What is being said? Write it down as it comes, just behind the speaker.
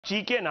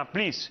cheek na,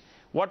 please.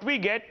 What we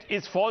get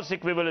is false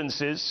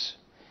equivalences.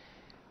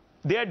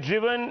 They are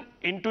driven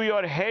into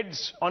your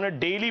heads on a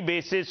daily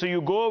basis, so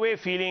you go away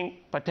feeling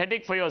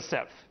pathetic for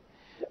yourself.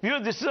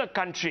 Because this is a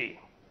country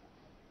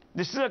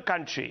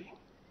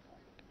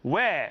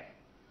where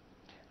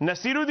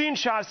Nasiruddin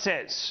Shah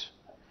says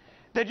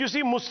that, you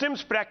see,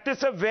 Muslims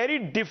practice a very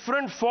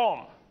different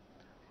form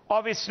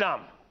of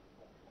Islam.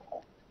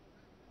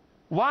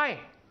 Why?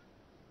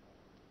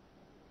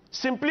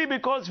 Simply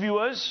because,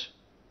 viewers,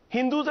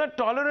 Hindus are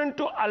tolerant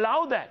to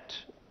allow that.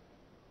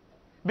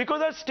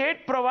 Because our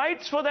state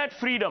provides for that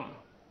freedom.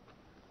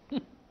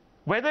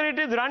 Whether it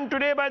is run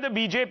today by the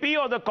BJP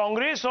or the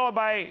Congress or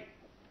by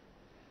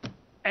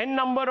n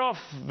number of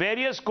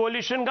various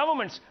coalition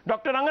governments.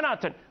 Dr.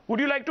 Ranganathan, would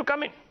you like to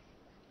come in?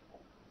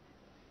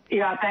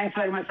 Yeah, thanks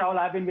very much, Rahul.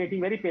 I've been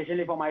waiting very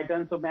patiently for my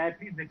turn, so may I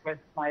please request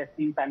my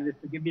esteemed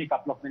panelists to give me a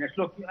couple of minutes.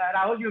 Look,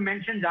 Rahul, you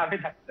mentioned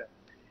Javed Akhtar.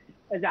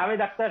 Javed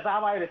Akhtar,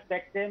 Sahab, I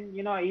respect him.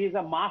 You know, he is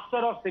a master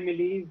of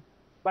similes,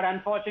 but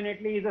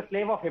unfortunately, he's a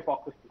slave of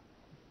hypocrisy.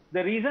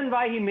 The reason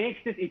why he makes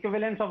this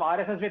equivalence of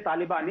RSS with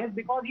Taliban is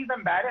because he's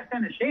embarrassed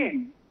and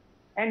ashamed,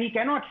 and he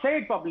cannot say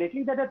it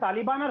publicly that the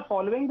Taliban are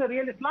following the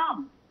real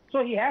Islam.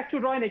 So he has to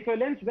draw an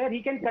equivalence where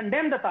he can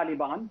condemn the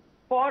Taliban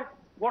for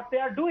what they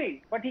are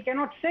doing, but he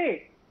cannot say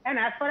it. And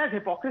as far as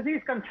hypocrisy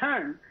is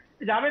concerned,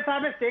 Javed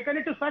Sahab has taken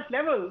it to such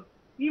levels,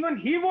 even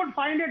he would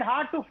find it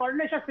hard to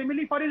furnish a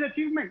simile for his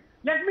achievement.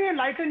 Let me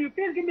enlighten you.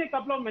 Please give me a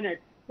couple of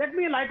minutes. Let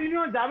me enlighten you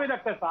on Javed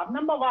Akhtar Sahab.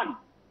 Number one,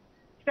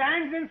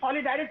 stands in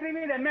solidarity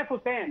with M.F.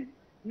 Hussain.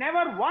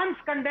 Never once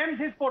condemns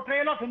his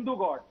portrayal of Hindu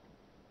gods,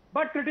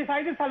 but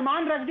criticizes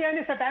Salman Rushdie and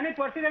his satanic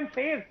verses and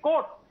says,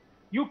 quote,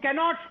 "You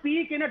cannot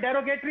speak in a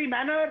derogatory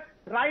manner,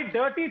 write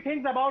dirty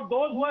things about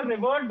those who are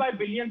revered by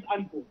billions,"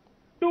 unquote.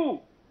 2,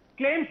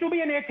 claims to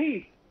be an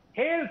atheist,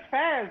 hails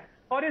Faiz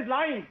for his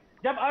lines,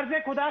 "जब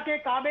अर्ज़े खुदा के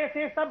काबे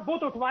से सब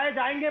बुत उठवाए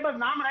जाएंगे, बस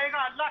नाम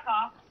रहेगा अल्लाह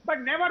का,"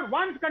 but never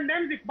once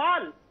condemns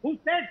Iqbal, who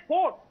said,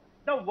 quote,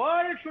 "The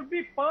world should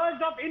be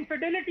purged of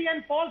infidelity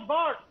and false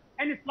gods,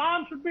 and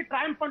Islam should be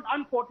triumphant,"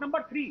 unquote.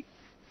 Number 3,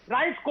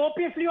 writes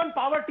copiously on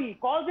poverty,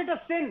 calls it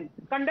a sin,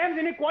 condemns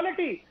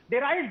inequality,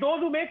 derides those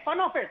who make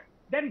fun of it,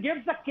 then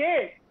gives a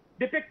cake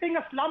depicting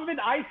a slum with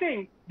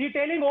icing,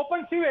 detailing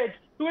open sewage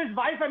to his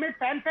wife amid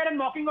fanfare and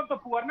mocking of the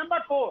poor. Number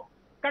 4,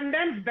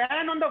 condemns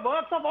ban on the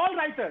works of all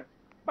writers,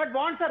 but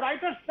wants a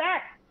writer's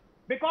sack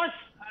because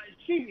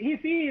he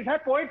sees her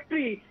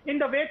poetry in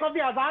the wake of the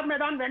Azad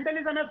Maidan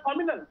vandalism as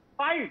communal.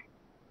 5,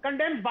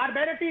 condemns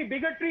barbarity,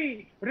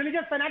 bigotry,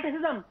 religious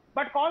fanaticism,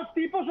 but calls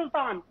Tipu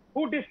Sultan,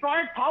 who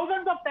destroyed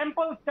thousands of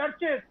temples,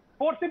 churches,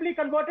 forcibly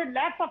converted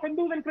lakhs of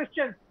Hindus and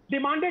Christians,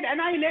 demanded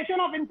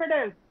annihilation of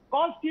infidels,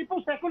 calls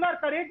Tipu secular,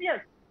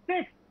 courageous.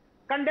 6,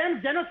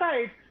 condemns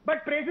genocide,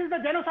 but praises the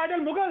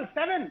genocidal Mughals.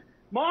 7,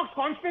 mocks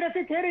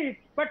conspiracy theories,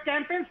 but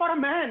campaigns for a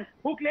man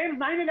who claims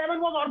 9/11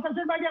 was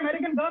orchestrated by the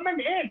American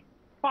government. 8,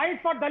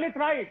 fights for Dalit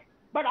rights,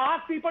 but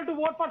asks people to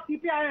vote for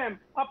CPIM,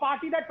 a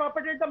party that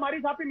perpetrated the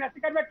Marizhapi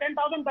massacre where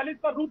 10,000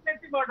 Dalits were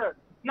ruthlessly murdered.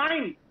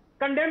 9,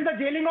 condemns the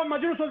jailing of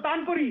Majru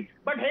Sultanpuri,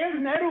 but hails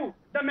Nehru,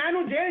 the man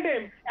who jailed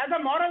him, as a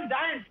moral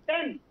giant.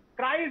 10,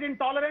 cries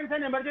intolerance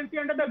and emergency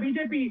under the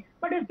BJP,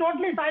 but is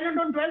totally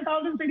silent on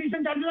 12,000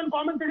 sedition charges on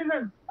common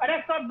citizens,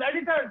 arrest of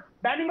editors,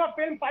 banning of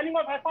films, filing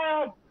of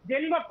FIRs,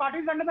 jailing of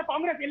parties under the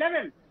Congress.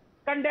 11,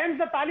 condemns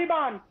the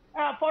Taliban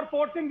for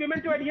forcing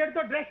women to adhere to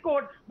a dress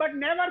code, but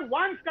never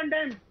once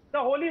condemns the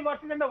holy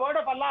verses and the word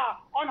of Allah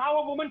on how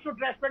a woman should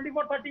dress.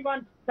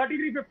 24:31,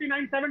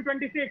 33:59,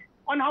 7:26,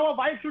 on how a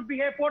wife should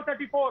behave.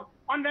 4:34,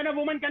 on when a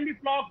woman can be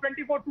flogged.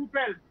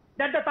 24:212,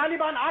 that the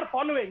Taliban are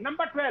following.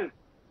 Number 12,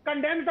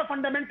 condemns the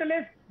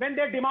fundamentalists when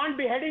they demand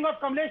beheading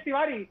of Kamlesh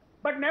Tiwari,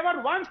 but never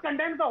once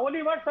condemns the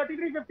holy verse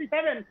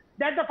 33:57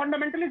 that the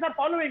fundamentalists are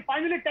following.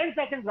 Finally, 10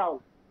 seconds,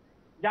 Rahul.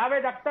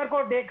 Javed Akhtar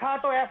को देखा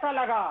तो ऐसा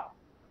लगा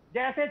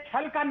जैसे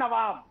छल का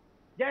नवाब,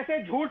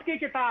 जैसे झूठ की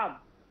किताब,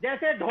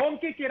 जैसे ढोंग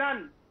की किरण,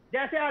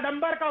 जैसे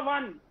आडंबर का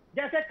वन,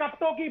 जैसे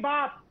कपटों की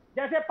बात,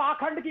 जैसे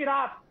पाखंड की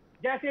रात,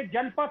 जैसे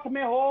जनपथ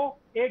में हो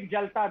एक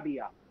जलता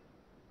दिया.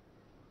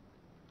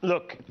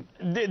 Look,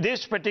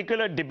 this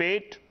particular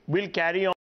debate will carry on.